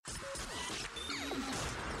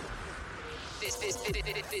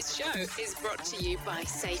This show is brought to you by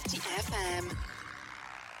Safety FM.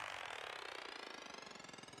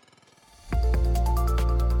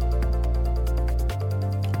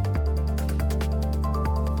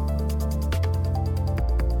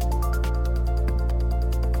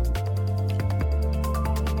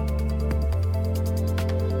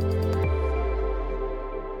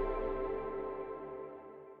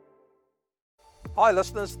 Hi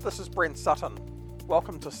listeners, this is Brent Sutton.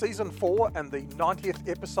 Welcome to Season 4 and the 90th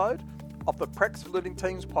episode of the Practice for Learning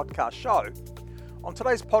Teams podcast show. On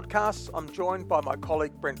today's podcast, I'm joined by my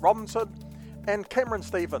colleague Brent Robinson and Cameron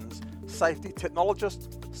Stevens, safety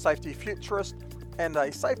technologist, safety futurist, and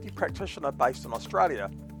a safety practitioner based in Australia.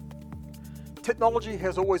 Technology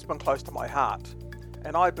has always been close to my heart,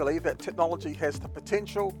 and I believe that technology has the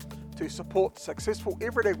potential to support successful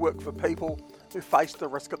everyday work for people who face the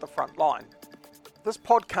risk at the front line. This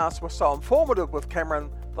podcast was so informative with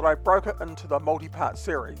Cameron that I broke it into the multi-part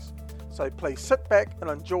series. So please sit back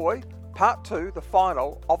and enjoy part 2, the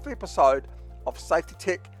final of the episode of Safety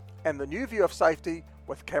Tech and the New View of Safety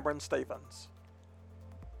with Cameron Stevens.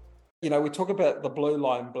 You know, we talk about the blue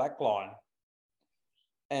line, black line,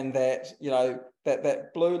 and that, you know,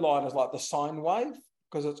 that blue line is like the sine wave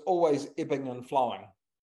because it's always ebbing and flowing.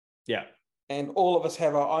 Yeah. And all of us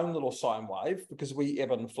have our own little sine wave because we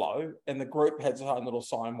ebb and flow, and the group has its own little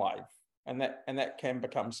sine wave, and that can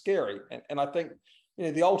become scary. And I think, you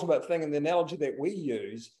know, the ultimate thing and the analogy that we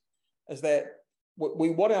use is that we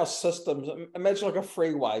want our systems, imagine like a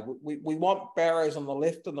freeway, we want barriers on the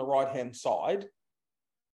left and the right hand side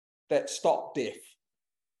that stop death.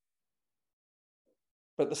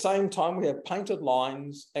 But at the same time, we have painted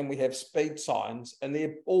lines and we have speed signs, and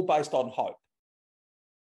they're all based on hope.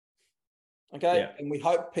 Okay, yeah. And we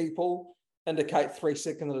hope people indicate 3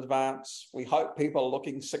 seconds in advance. We hope people are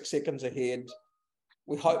looking 6 seconds ahead.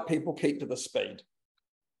 We hope people keep to the speed.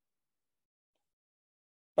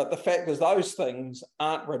 But the fact is those things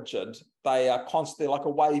aren't rigid. They are constantly like a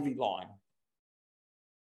wavy line.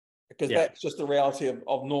 Because that's just the reality of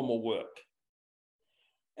normal work.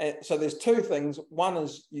 And so there's two things. One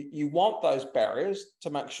is you want those barriers to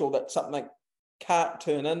make sure that something can't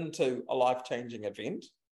turn into a life-changing event.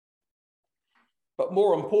 But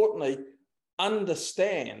more importantly,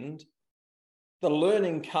 understand the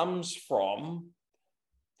learning comes from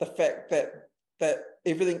the fact that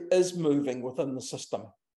everything is moving within the system.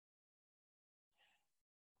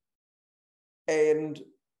 And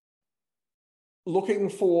looking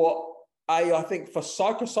for, I think for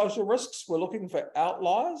psychosocial risks, we're looking for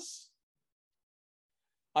outliers.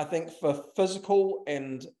 I think for physical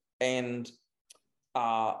and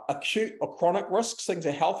acute or chronic risks, things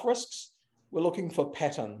are health risks, we're looking for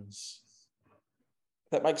patterns.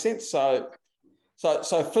 That makes sense? So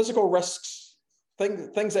physical risks,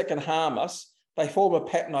 things that can harm us, they form a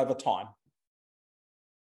pattern over time.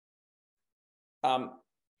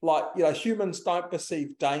 Like, you know, humans don't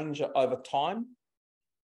perceive danger over time.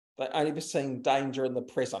 They only perceive danger in the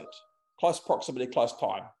present. Close proximity, close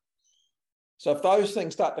time. So if those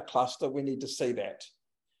things start to cluster, we need to see that.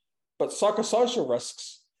 But psychosocial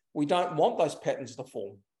risks, we don't want those patterns to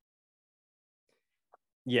form.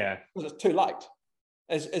 Yeah. Because it's too late.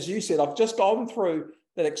 As you said, I've just gone through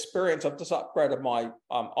that experience. I've just upgraded my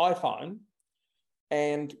iPhone.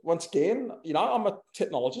 And once again, you know, I'm a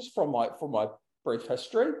technologist from my brief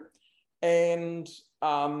history. And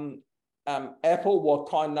Apple were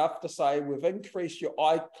kind enough to say, we've increased your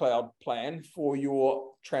iCloud plan for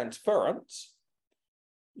your transference.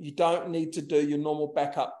 You don't need to do your normal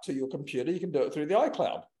backup to your computer. You can do it through the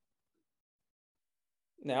iCloud.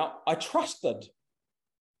 Now, I trusted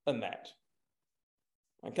in that.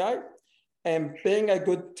 Okay. And being a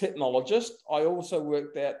good technologist, I also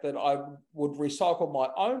worked out that I would recycle my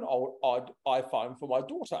own old iPhone for my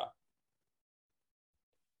daughter.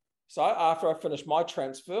 So after I finish my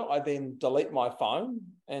transfer, I then delete my phone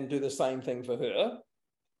and do the same thing for her.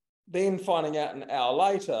 Then finding out an hour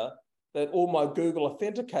later that all my Google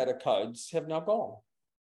Authenticator codes have now gone.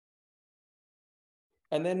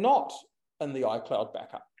 And they're not in the iCloud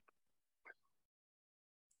backup.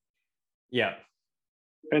 Yeah.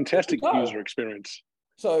 Fantastic user experience.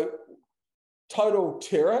 So total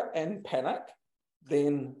terror and panic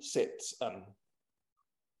then sets in.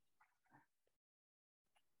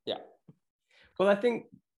 Yeah. Well, I think,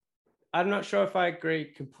 I'm not sure if I agree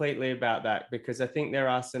completely about that, because I think there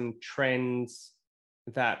are some trends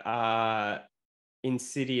that are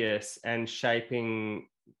insidious and shaping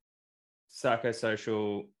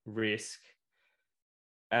psychosocial risk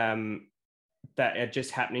that are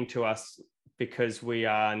just happening to us because we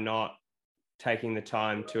are not taking the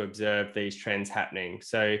time to observe these trends happening.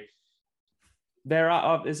 So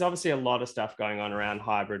there's obviously a lot of stuff going on around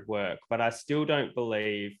hybrid work, but I still don't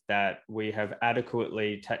believe that we have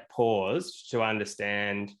adequately paused to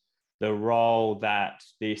understand the role that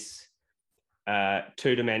this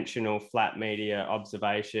two-dimensional flat media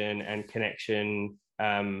observation and connection,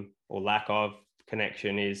 or lack of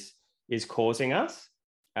connection, is causing us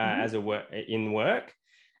as in work.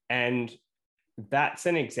 And that's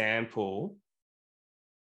an example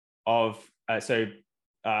of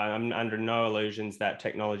I'm under no illusions that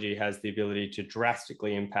technology has the ability to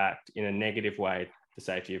drastically impact in a negative way the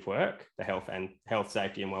safety of work, the health,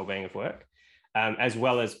 safety, and well-being of work, as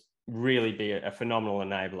well as really be a phenomenal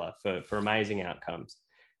enabler for amazing outcomes.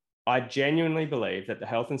 I genuinely believe that the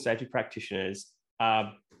health and safety practitioners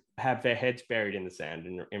have their heads buried in the sand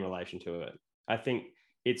in relation to it. I think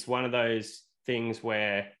it's one of those things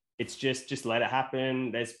where it's just let it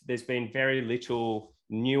happen. There's been very little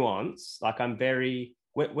nuance. Like, I'm very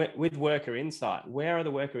with worker insight. Where are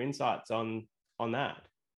the worker insights on that?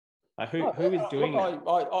 Like, who is doing that?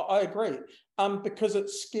 I agree. Because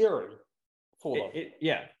it's scary for them.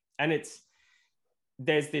 And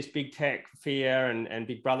there's this big tech fear and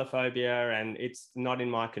big brother phobia, and it's not in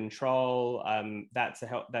my control. That's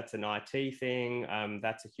an IT thing.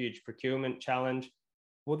 That's a huge procurement challenge.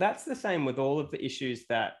 Well, that's the same with all of the issues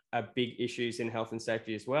that are big issues in health and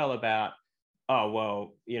safety as well, about, we're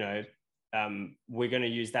going to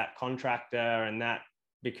use that contractor and that,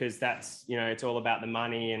 because that's, it's all about the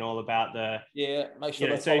money and all about make sure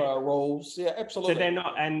they follow our rules. Yeah, absolutely. So they're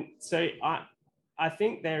not, and so I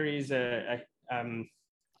think there is a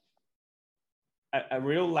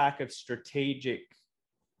real lack of strategic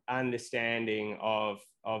understanding of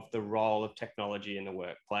the role of technology in the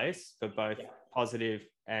workplace for both positive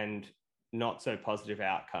and not so positive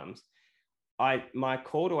outcomes. My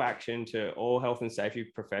call to action to all health and safety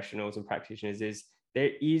professionals and practitioners is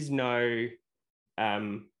there is no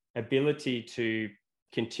ability to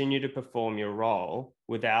continue to perform your role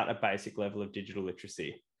without a basic level of digital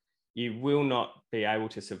literacy. You will not be able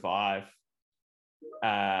to survive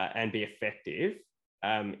and be effective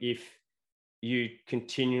if you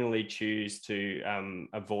continually choose to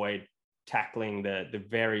avoid tackling the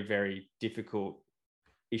very, very difficult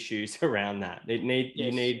issues around that.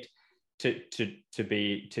 You need to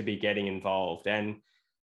be getting involved, and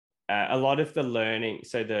a lot of the learning.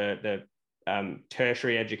 So the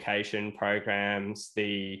tertiary education programs,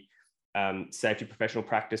 the safety professional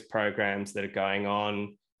practice programs that are going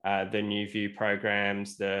on, the New View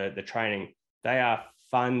programs, the training, they are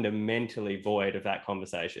fundamentally void of that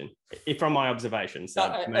conversation, from my observations.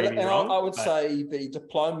 So maybe wrong, I would say the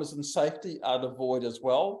diplomas in safety are devoid as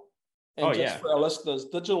well. And for our listeners,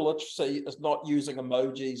 digital literacy is not using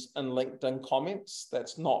emojis in LinkedIn comments.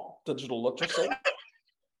 That's not digital literacy.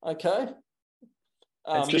 Okay.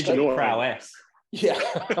 It's just prowess. Yeah.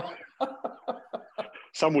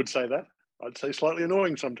 Some would say that. I'd say slightly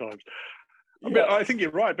annoying sometimes. Yeah. But I think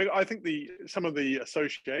you're right. But I think some of the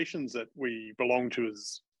associations that we belong to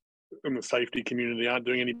as in the safety community aren't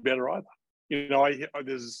doing any better either.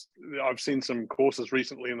 I've seen some courses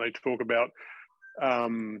recently, and they talk about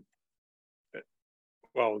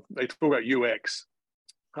they talk about UX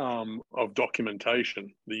of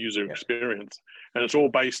documentation, the user experience, and it's all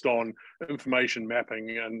based on information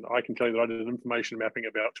mapping. And I can tell you that I did information mapping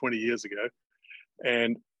about 20 years ago,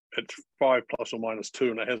 and it's 5 ±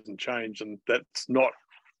 2, and it hasn't changed. And that's not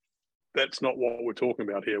what we're talking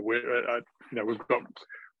about here. We're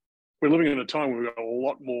living in a time where we've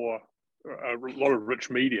got a lot of rich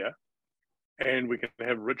media, and we can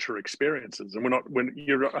have richer experiences. And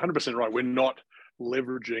you're 100% right. We're not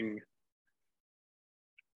leveraging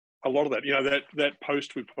a lot of that. That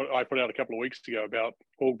post I put out a couple of weeks ago about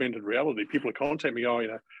augmented reality. People are contacting me,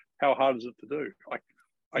 how hard is it to do?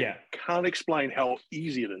 I can't explain how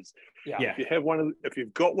easy it is. Yeah. If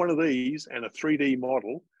you've got one of these and a 3D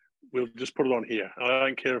model, we'll just put it on here. I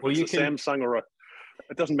don't care if it's a Samsung or it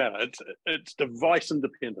doesn't matter. It's device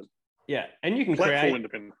independent. Yeah, and you can platform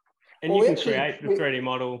independent. And you can create the 3D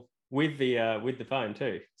model with the phone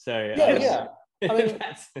too. So I mean,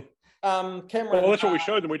 Cameron. Well, that's what we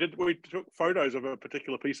showed them. We took photos of a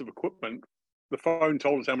particular piece of equipment. The phone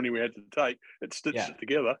told us how many we had to take. It stitched it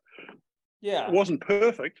together. Yeah, it wasn't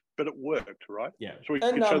perfect, but it worked, right? Yeah. So we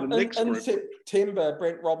could show the next group. In September,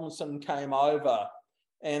 Brent Robinson came over,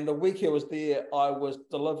 and the week he was there, I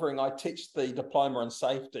teach the diploma in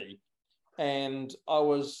safety, and I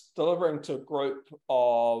was delivering to a group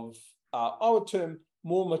of, I would term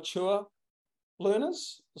more mature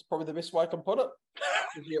learners. That's probably the best way I can put it.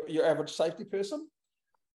 your average safety person.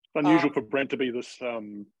 It's unusual for Brent to be this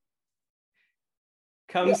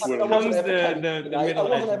comes the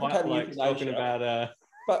middle aged white blokes talking about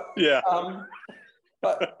but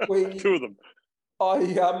but we two of them.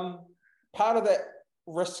 Part of that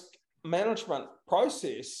risk management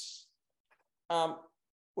process,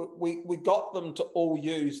 we got them to all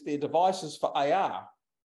use their devices for AR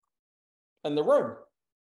in the room,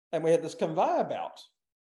 and we had this conveyor belt,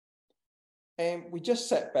 and we just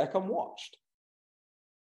sat back and watched.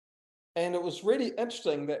 And it was really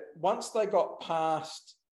interesting that once they got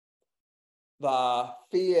past the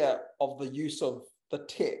fear of the use of the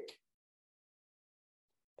tech,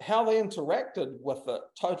 how they interacted with it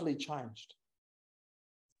totally changed.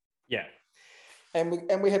 Yeah.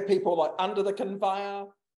 And we had people like under the conveyor,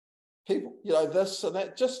 people, this and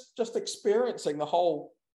that, just experiencing the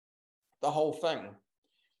whole thing.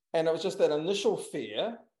 And it was just that initial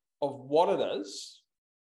fear of what it is,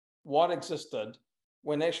 what existed,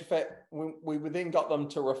 when in actual fact, when we then got them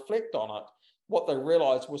to reflect on it, what they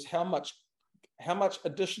realized was how much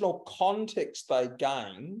additional context they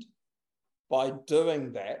gained by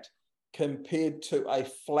doing that compared to a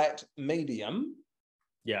flat medium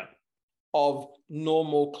of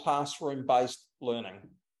normal classroom-based learning.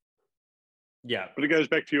 Yeah. But it goes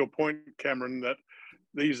back to your point, Cameron, that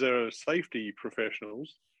these are safety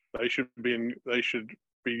professionals. They should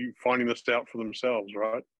be finding this out for themselves,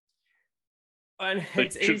 right? And they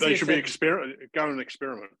should be go and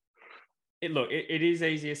experiment. It is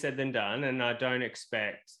easier said than done, and I don't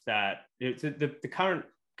expect that. The current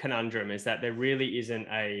conundrum is that there really isn't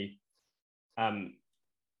an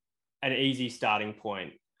easy starting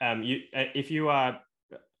point. If you are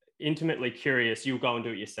intimately curious, you'll go and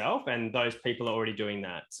do it yourself, and those people are already doing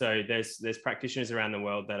that. So there's practitioners around the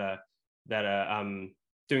world that are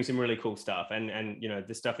doing some really cool stuff, and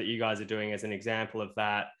the stuff that you guys are doing as an example of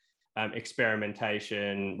that.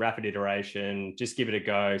 Experimentation, rapid iteration, just give it a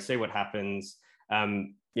go, see what happens.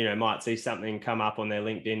 Might see something come up on their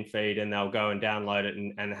LinkedIn feed and they'll go and download it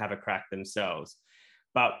and have a crack themselves.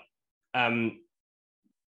 But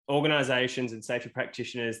organizations and safety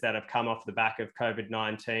practitioners that have come off the back of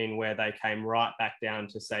COVID-19, where they came right back down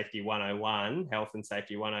to safety 101, health and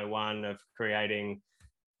safety 101, of creating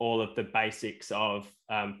all of the basics of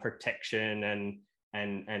protection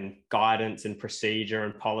and guidance and procedure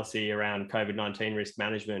and policy around COVID-19 risk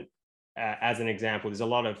management. As an example, there's a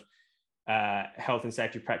lot of health and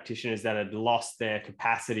safety practitioners that had lost their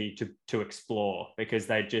capacity to explore because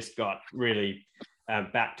they just got really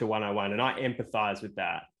back to 101. And I empathize with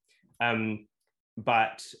that.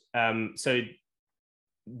 So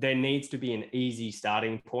there needs to be an easy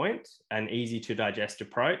starting point, an easy to digest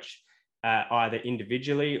approach, either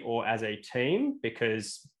individually or as a team,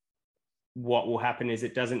 because what will happen is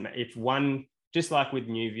if one, just like with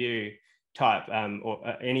New View type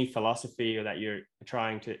or any philosophy or that you're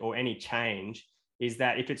trying to, or any change, is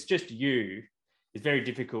that if it's just you, it's very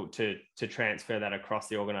difficult to transfer that across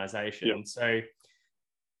the organization. Yep. So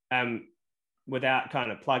without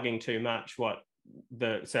kind of plugging too much,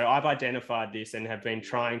 so I've identified this and have been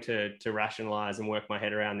trying to rationalize and work my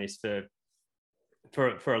head around this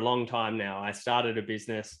for a long time now. I started a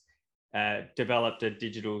business, developed a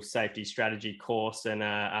digital safety strategy course and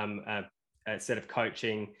a set of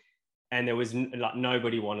coaching, and there was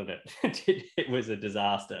nobody wanted it. It was a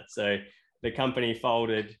disaster. So the company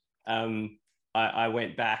folded. I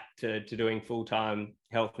went back to doing full-time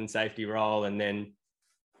health and safety role, and then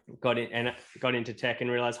got into tech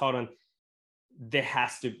and realized, hold on,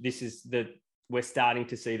 we're starting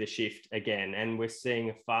to see the shift again, and we're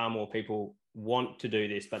seeing far more people want to do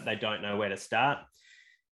this, but they don't know where to start.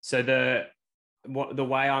 So the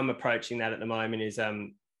way I'm approaching that at the moment is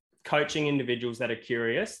coaching individuals that are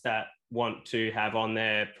curious, that want to have on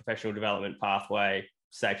their professional development pathway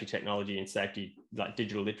safety technology and safety, like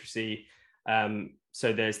digital literacy.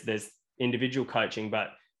 So there's individual coaching, but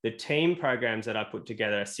the team programs that I put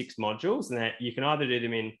together are 6 modules, and that you can either do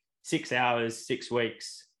them in 6 hours, 6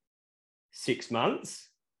 weeks, 6 months,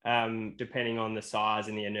 depending on the size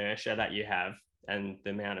and the inertia that you have and the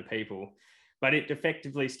amount of people. But it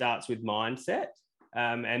effectively starts with mindset.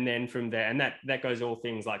 And then from there, and that goes all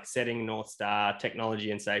things like setting North Star,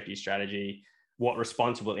 technology and safety strategy, what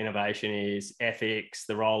responsible innovation is, ethics,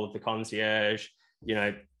 the role of the concierge,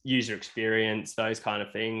 user experience, those kind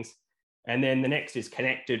of things. And then the next is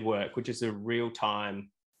connected work, which is a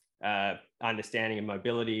real-time understanding of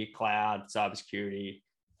mobility, cloud, cybersecurity,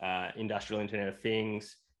 industrial Internet of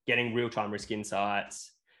Things, getting real-time risk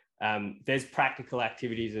insights. There's practical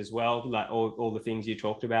activities as well, like all the things you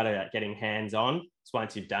talked about getting hands-on. So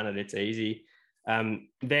once you've done it, it's easy.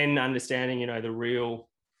 Then understanding, the real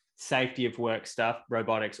safety of work stuff,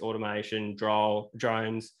 robotics, automation,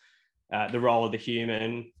 drones, the role of the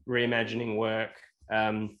human, reimagining work.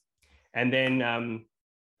 And then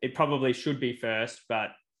it probably should be first,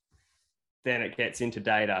 but then it gets into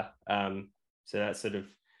data. So that's sort of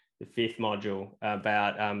the fifth module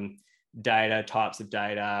about data, types of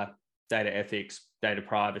data, data ethics, data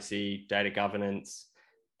privacy, data governance,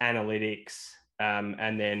 analytics,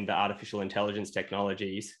 and then the artificial intelligence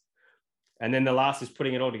technologies. And then the last is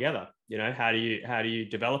putting it all together. You know, how do you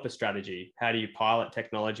develop a strategy? How do you pilot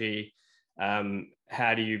technology?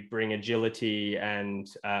 How do you bring agility and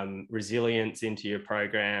resilience into your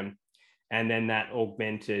program? And then that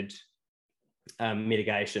augmented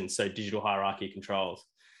mitigation, so digital hierarchy controls.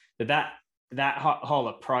 But that whole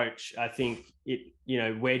approach, I think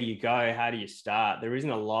where do you go? How do you start? There isn't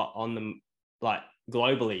a lot on them, like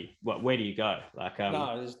globally. Where do you go? Like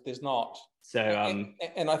no, there's not. So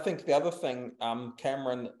and I think the other thing,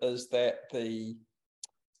 Cameron, is that the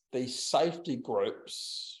safety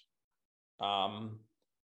groups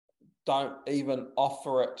don't even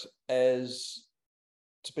offer it as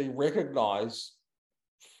to be recognised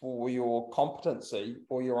for your competency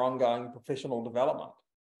or your ongoing professional development.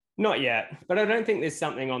 Not yet, but I don't think there's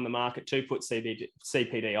something on the market to put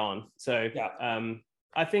CPD on. So yeah.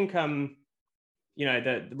 I think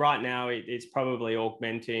that right now it's probably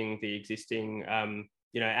augmenting the existing,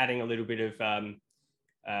 adding a little bit of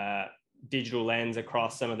digital lens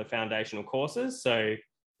across some of the foundational courses. So,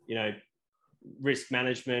 risk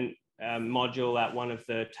management module at one of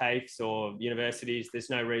the TAFEs or universities,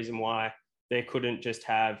 there's no reason why they couldn't just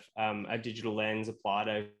have a digital lens applied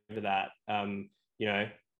over that.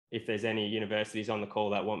 If there's any universities on the call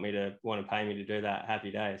that want to pay me to do that,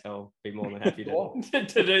 happy days. I'll be more than happy to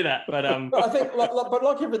do that. But I think, but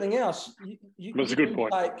like everything else, that's a good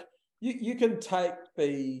point. You can take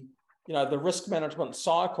the risk management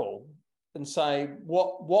cycle and say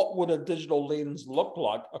what would a digital lens look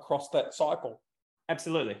like across that cycle.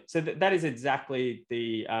 Absolutely. So that is exactly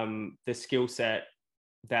the skill set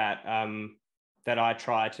that I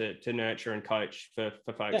try to nurture and coach for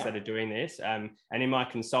folks that are doing this. And in my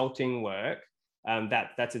consulting work,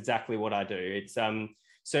 that's exactly what I do. It's I'm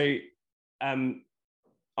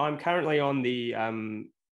currently on the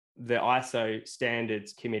ISO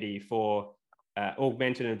standards committee for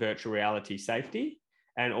augmented and virtual reality safety,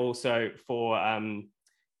 and also for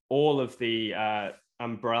all of the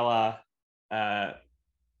umbrella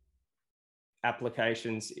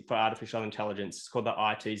applications for artificial intelligence. It's called the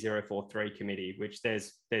IT 043 committee, which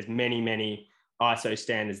there's many ISO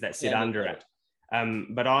standards that sit under it.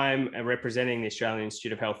 But I'm representing the Australian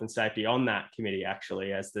Institute of Health and Safety on that committee,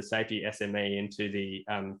 actually, as the safety SME into the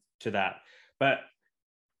to that. But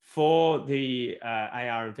for the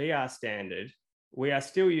AR and VR standard, we are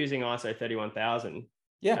still using ISO 31000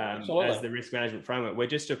 as the risk management framework. We're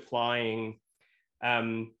just applying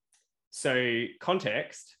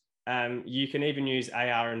context. You can even use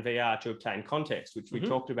AR and VR to obtain context, which we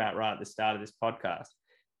talked about right at the start of this podcast.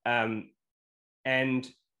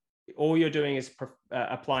 And all you're doing is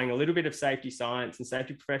applying a little bit of safety science and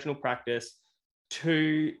safety professional practice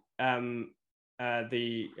to the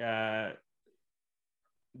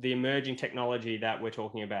emerging technology that we're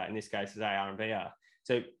talking about. In this case, is AR and VR.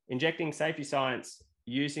 So injecting safety science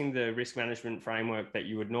using the risk management framework that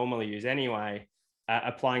you would normally use anyway,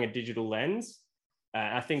 applying a digital lens.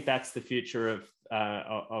 I think that's the future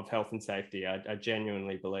of health and safety. I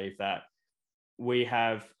genuinely believe that we're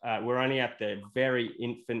only at the very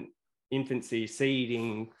infancy,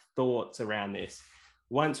 seeding thoughts around this.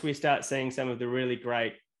 Once we start seeing some of the really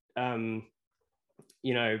great,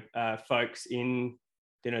 folks in,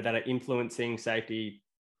 that are influencing safety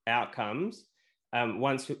outcomes,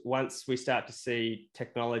 once we start to see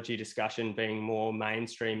technology discussion being more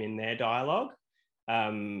mainstream in their dialogue,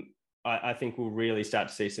 I think we'll really start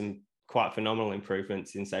to see some quite phenomenal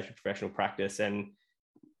improvements in safety professional practice, and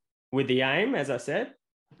with the aim, as I said,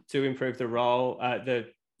 to improve the role,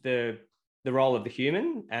 the role of the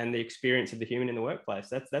human and the experience of the human in the workplace.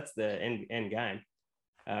 That's the end game.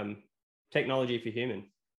 Technology for human.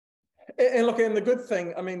 And look, and the good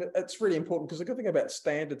thing, I mean, it's really important, because the good thing about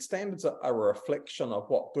standards are a reflection of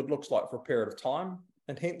what good looks like for a period of time,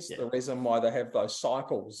 and hence the reason why they have those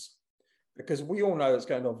cycles. Because we all know it's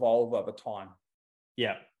going to evolve over time.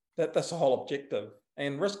 Yeah. That's the whole objective.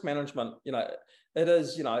 And risk management, it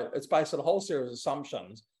is, it's based on a whole series of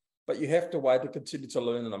assumptions, but you have to wait to continue to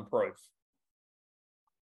learn and improve.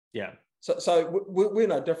 Yeah. So we're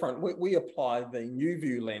no different. We apply the new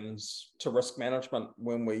view lens to risk management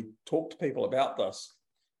when we talk to people about this,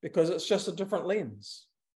 because it's just a different lens.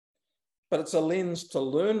 But it's a lens to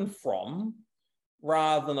learn from,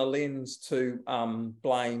 rather than a lens to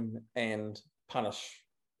blame and punish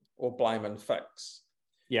or blame and fix.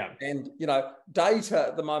 Yeah. And, you know, data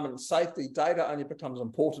at the moment, safety data only becomes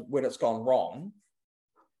important when it's gone wrong.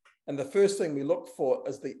 And the first thing we look for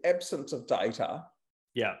is the absence of data.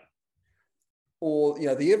 Yeah. Or, you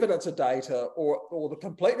know, the evidence of data or the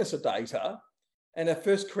completeness of data. And our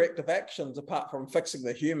first corrective actions, apart from fixing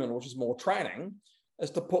the human, which is more training,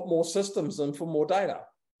 is to put more systems in for more data.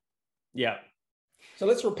 Yeah. So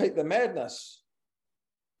let's repeat the madness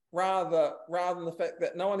rather than the fact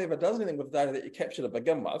that no one ever does anything with data that you capture to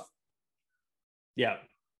begin with. Yeah.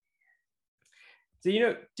 So do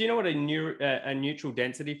you know what a neutral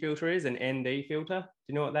density filter is? An ND filter? Do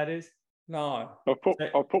you know what that is? No.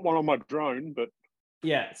 I'll put one on my drone, but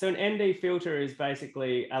yeah. So an ND filter is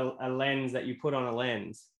basically a lens that you put on a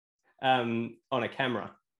lens on a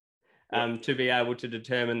camera to be able to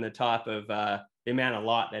determine the type of the amount of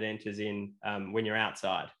light that enters in when you're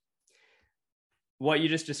outside. What you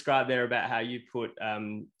just described there about how you put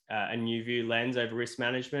a new view lens over risk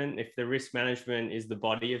management. If the risk management is the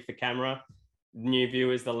body of the camera, new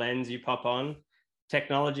view is the lens you pop on,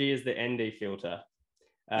 technology is the ND filter.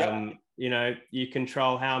 You know, you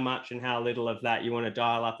control how much and how little of that you want to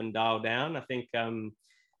dial up and dial down. I think, you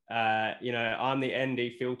know, I'm the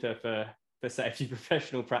ND filter for safety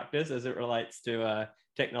professional practice as it relates to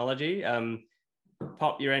technology.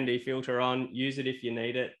 Pop your ND filter on, use it if you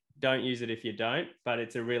need it. Don't use it if you don't, but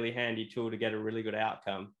it's a really handy tool to get a really good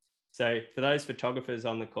outcome. So for those photographers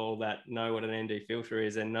on the call that know what an ND filter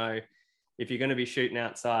is and know if you're going to be shooting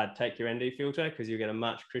outside, take your ND filter because you'll get a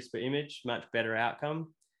much crisper image, much better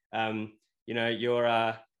outcome. You know,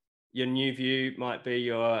 your new view might be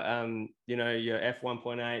your, you know, your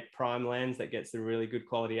f1.8 prime lens that gets the really good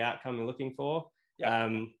quality outcome you're looking for.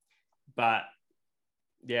 But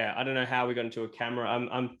yeah, I don't know how we got into a camera.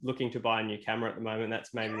 I'm looking to buy a new camera at the moment.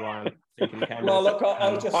 That's maybe why I'm thinking cameras. Well, look,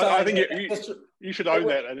 I was just saying. I think you should own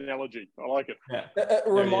that analogy. I like it. Yeah. It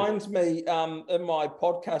reminds me, in my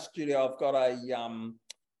podcast studio, I've got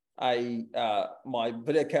my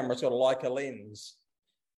video camera's got a Leica lens,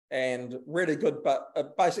 and really good, but it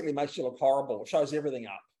basically makes you look horrible. It shows everything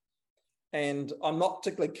up, and I'm not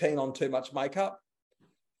particularly keen on too much makeup.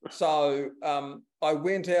 So I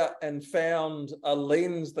went out and found a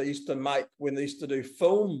lens they used to make when they used to do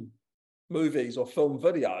film movies or film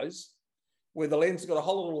videos, where the lens has got a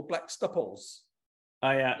whole little black stipples. Oh,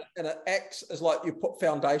 yeah. And it acts as like you put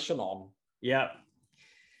foundation on. Yeah.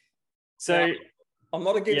 So now, I'm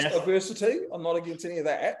not against diversity. I'm not against any of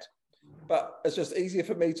that. But it's just easier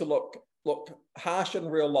for me to look harsh in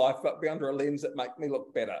real life, but be under a lens that make me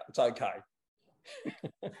look better. It's okay.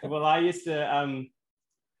 Well, I used to...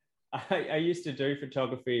 I used to do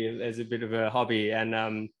photography as a bit of a hobby,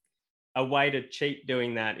 and a way to cheat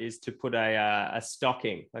doing that is to put a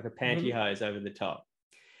stocking, like a pantyhose, over the top.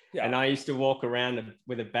 Yeah. And I used to walk around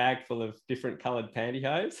with a bag full of different coloured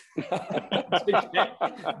pantyhose,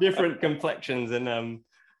 different complexions, and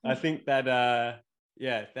I think that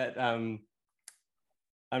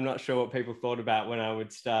I'm not sure what people thought about when I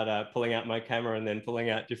would start pulling out my camera and then pulling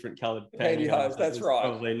out different coloured pantyhose. That's right.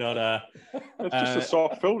 Probably not a. It's just a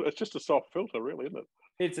soft filter. It's just a soft filter, really, isn't it?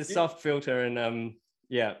 It's a soft filter, and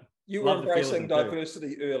yeah. You were embracing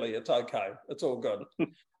diversity early. It's okay. It's all good.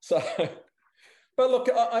 So, but look,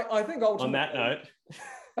 I think ultimately. On that note.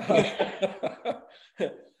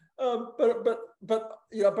 But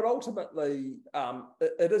you know, but ultimately,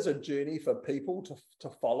 it is a journey for people to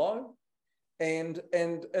follow. And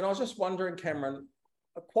I was just wondering, Cameron,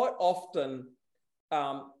 quite often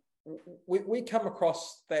we come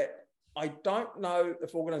across that I don't know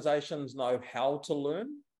if organizations know how to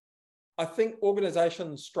learn. I think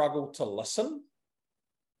organizations struggle to listen.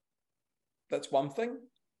 That's one thing.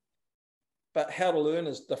 But how to learn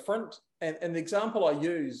is different. And the example I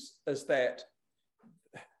use is that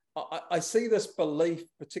I see this belief,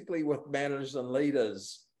 particularly with managers and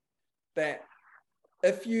leaders, that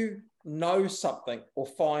if you know something or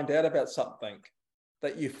find out about something,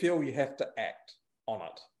 that you feel you have to act on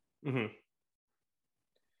it. Mm-hmm.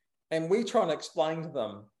 And we try and explain to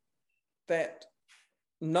them that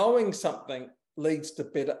knowing something leads to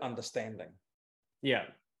better understanding. Yeah.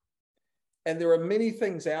 And there are many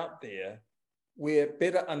things out there where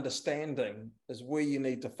better understanding is where you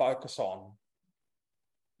need to focus on,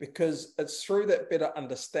 because it's through that better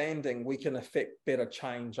understanding we can affect better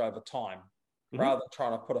change over time. Mm-hmm. Rather than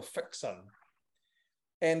trying to put a fix in.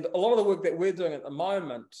 And a lot of the work that we're doing at the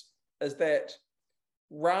moment is that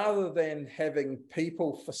rather than having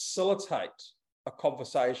people facilitate a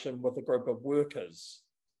conversation with a group of workers,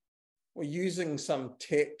 we're using some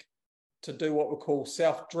tech to do what we call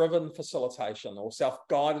self-driven facilitation or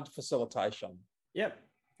self-guided facilitation. Yep.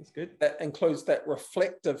 That's good. That includes that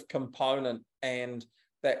reflective component and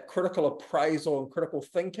that critical appraisal and critical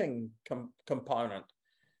thinking component.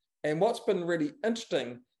 And what's been really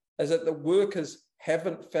interesting is that the workers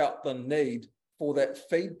haven't felt the need for that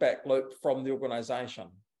feedback loop from the organisation.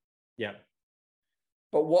 Yeah.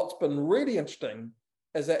 But what's been really interesting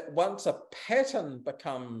is that once a pattern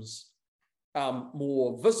becomes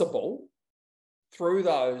more visible through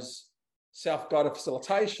those self-guided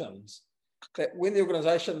facilitations, that when the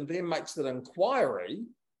organisation then makes that inquiry,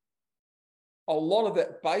 a lot of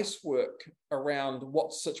that base work around what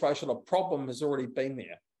situational problem has already been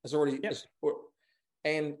there,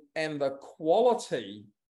 and the quality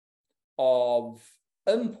of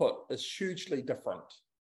input is hugely different.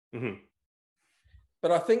 Mm-hmm.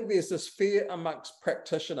 But I think there's this fear amongst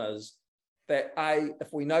practitioners that A,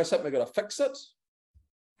 if we know something, we've got to fix it,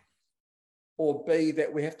 or B,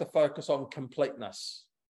 that we have to focus on completeness.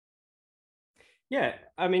 Yeah,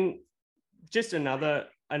 I mean, just another,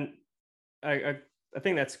 and I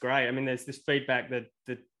think that's great. I mean, there's this feedback that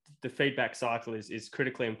the feedback cycle is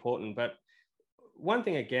critically important. But one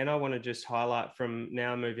thing, again, I want to just highlight from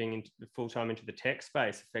now moving into the full-time into the tech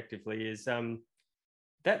space effectively is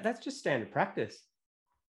that's just standard practice.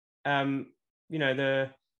 You know,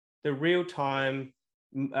 the real-time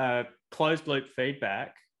closed loop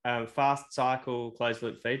feedback, fast cycle closed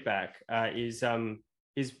loop feedback is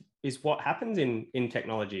what happens in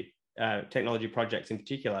technology projects in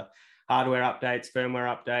particular. Hardware updates,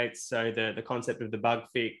 firmware updates. So the concept of the bug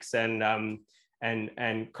fix and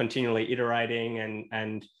continually iterating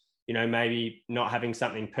and you know, maybe not having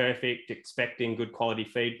something perfect, expecting good quality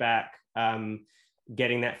feedback,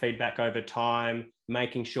 getting that feedback over time,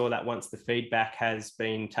 making sure that once the feedback has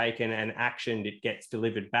been taken and actioned, it gets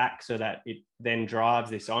delivered back so that it then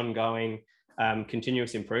drives this ongoing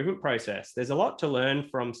continuous improvement process. There's a lot to learn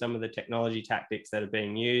from some of the technology tactics that are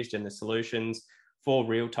being used and the solutions for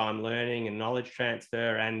real-time learning and knowledge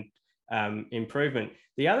transfer and improvement.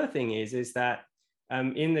 The other thing is that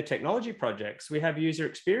in the technology projects, we have user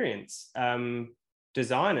experience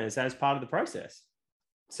designers as part of the process.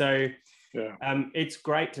 So it's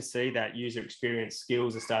great to see that user experience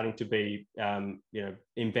skills are starting to be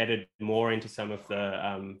embedded more into some of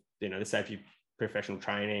the the safety professional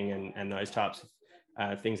training and those types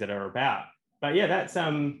of things that are about. But yeah, that's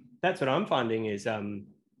what I'm finding is a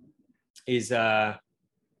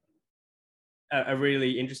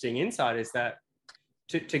really interesting insight is that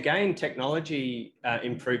to gain technology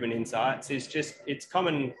improvement insights is just it's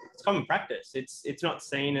common practice. It's not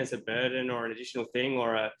seen as a burden or an additional thing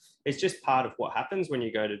it's just part of what happens when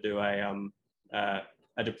you go to do a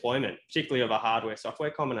deployment, particularly of a hardware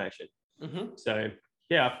software combination. Mm-hmm. So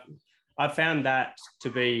yeah, I've found that to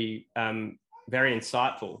be very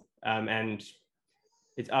insightful, and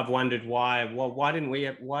I've wondered why didn't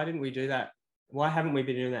we do that? Why haven't we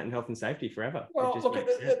been doing that in health and safety forever? Well, look,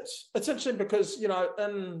 it's interesting because,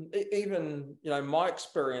 in even, my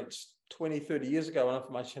experience 20, 30 years ago in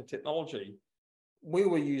information technology, we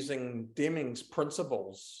were using Deming's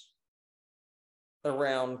principles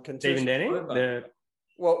around continuous improvement.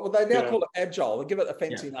 Well, they now call it Agile. They give it a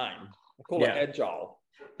fancy name. They call it Agile.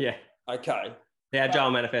 Yeah. Okay. The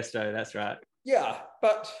Agile Manifesto, that's right. Yeah,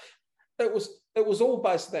 but it was all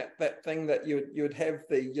based on that thing that you would have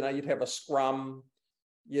you'd have a scrum,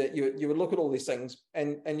 you would look at all these things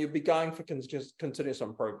and you'd be going for continuous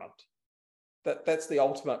improvement. That's the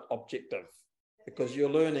ultimate objective, because you're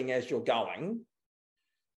learning as you're going,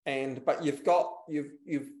 but you're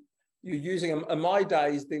using them. In my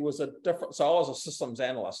days, there was a different. So I was a systems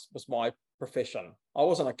analyst, was my profession. I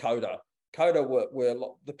wasn't a coder. Coder were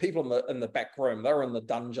the people in the back room. They were in the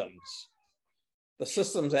dungeons. The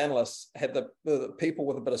systems analysts had the people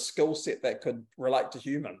with a bit of skill set that could relate to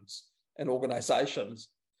humans and organizations.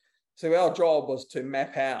 So our job was to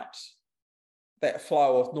map out that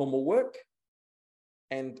flow of normal work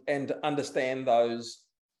and understand those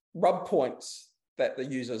rub points that the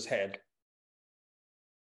users had,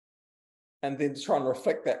 and then try and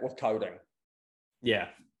reflect that with coding. Yeah.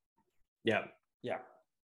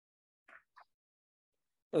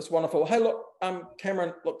 That's wonderful. Hey, look,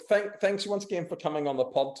 Cameron, look, thanks once again for coming on the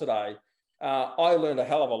pod today. I learned a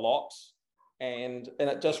hell of a lot, and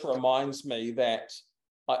it just reminds me that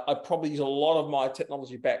I probably use a lot of my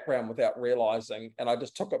technology background without realizing, and I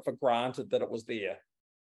just took it for granted that it was there.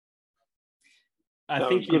 I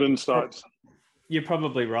think good insights. You're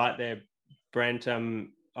probably right there, Brent.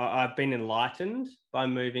 I've been enlightened by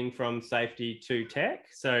moving from safety to tech,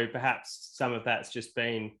 so perhaps some of that's just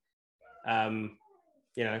been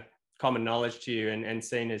common knowledge to you and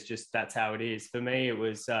seen as just that's how it is. For me, it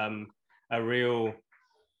was a real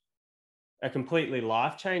a completely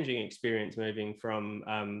life-changing experience, moving from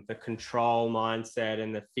the control mindset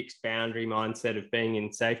and the fixed boundary mindset of being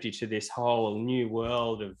in safety to this whole new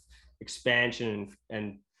world of expansion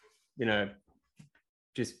and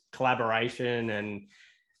just collaboration and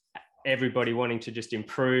everybody wanting to just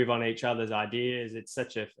improve on each other's ideas. It's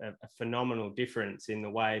such a phenomenal difference in the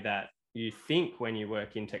way that you think when you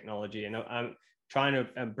work in technology. And I'm trying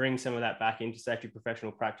to bring some of that back into safety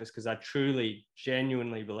professional practice, because I truly,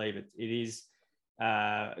 genuinely believe it is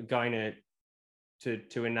going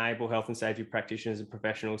to enable health and safety practitioners and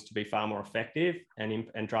professionals to be far more effective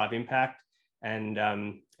and drive impact and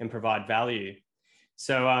provide value.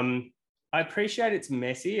 So I appreciate it's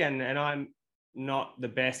messy, and I'm not the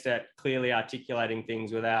best at clearly articulating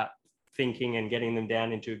things without thinking and getting them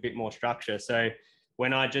down into a bit more structure. So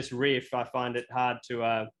when I just riff, I find it hard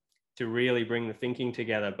to really bring the thinking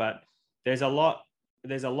together. But there's a lot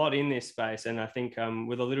in this space, and I think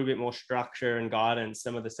with a little bit more structure and guidance,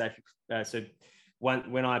 some of the safety. So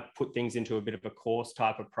when I put things into a bit of a course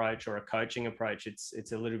type approach or a coaching approach,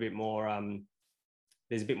 it's a little bit more.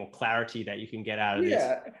 There's a bit more clarity that you can get out of this.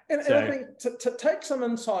 Yeah, and I think to take some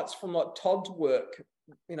insights from like Todd's work,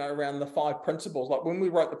 around the 5 principles. Like when we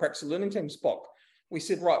wrote the Practice of Learning Teams book, we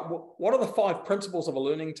said, right, what are the 5 principles of a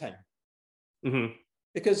learning team? Mm-hmm.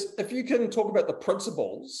 Because if you can talk about the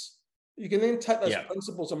principles, you can then take those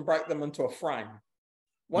principles and break them into a frame.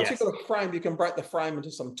 Once you've got a frame, you can break the frame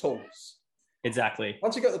into some tools. Exactly.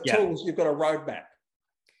 Once you've got the tools, you've got a roadmap.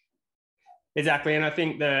 Exactly. And I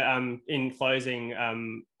think in closing,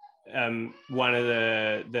 one of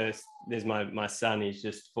there's my son, he's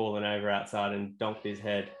just fallen over outside and donked his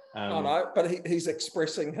head. I know, but he's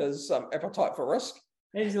expressing his appetite for risk.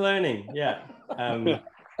 He's learning, yeah.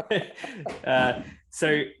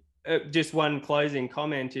 So just one closing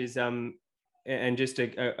comment is, and just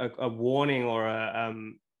a warning or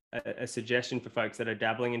a suggestion for folks that are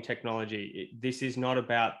dabbling in technology. This is not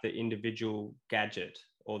about the individual gadget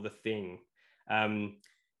or the thing.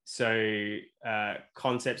 So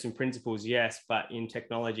concepts and principles, yes, but in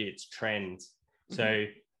technology, it's trends. Mm-hmm. So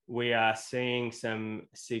we are seeing some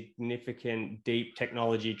significant deep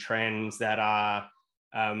technology trends that are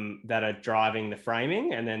driving the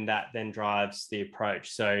framing, and then that drives the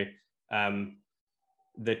approach. So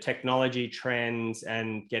the technology trends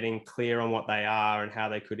and getting clear on what they are and how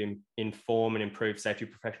they could inform and improve safety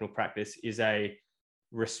professional practice is a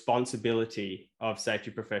responsibility of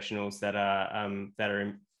safety professionals that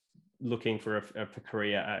are looking for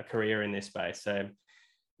a career in this space. So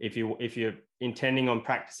if you're intending on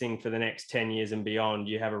practicing for the next 10 years and beyond,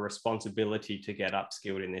 you have a responsibility to get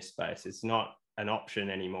upskilled in this space. It's not an option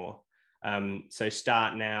anymore. So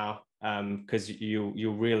start now, because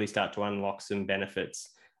you'll really start to unlock some benefits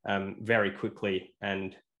very quickly.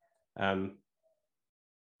 And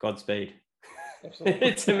Godspeed.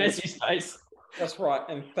 It's a messy space. That's right.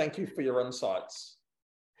 And thank you for your insights.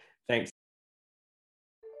 Thanks.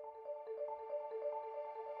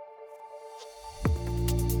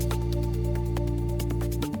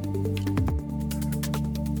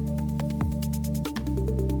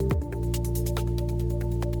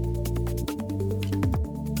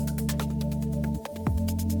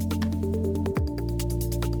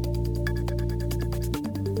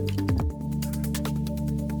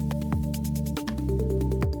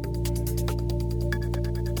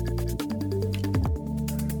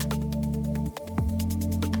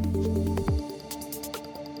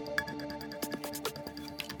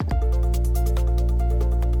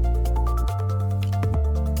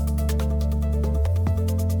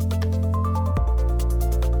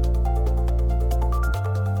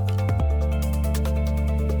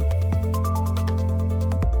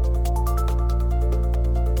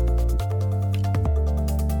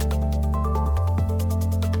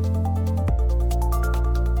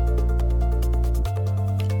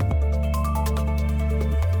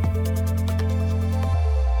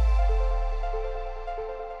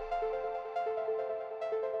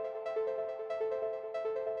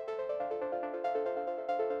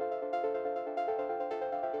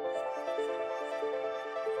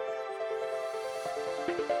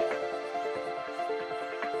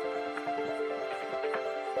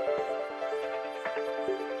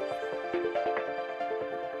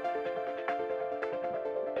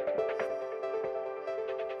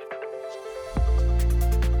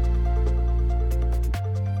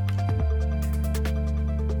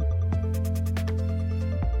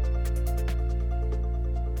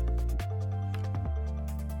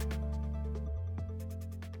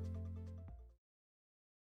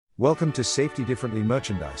 Welcome to Safety Differently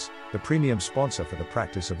Merchandise, the premium sponsor for the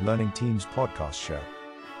Practice of Learning Teams podcast show.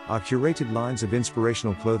 Our curated lines of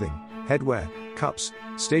inspirational clothing, headwear, cups,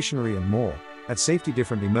 stationery and more, at Safety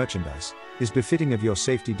Differently merchandise, is befitting of your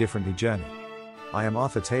Safety Differently journey. I am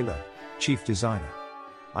Arthur Taylor, Chief Designer.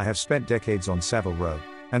 I have spent decades on Savile Row,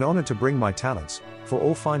 and honored to bring my talents, for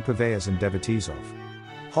all fine purveyors and devotees of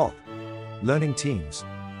HOP, Learning Teams,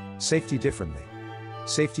 Safety Differently,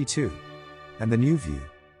 Safety 2, and the New View.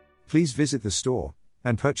 Please visit the store,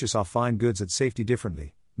 and purchase our fine goods at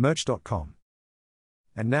safetydifferently, merch.com.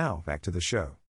 And now, back to the show.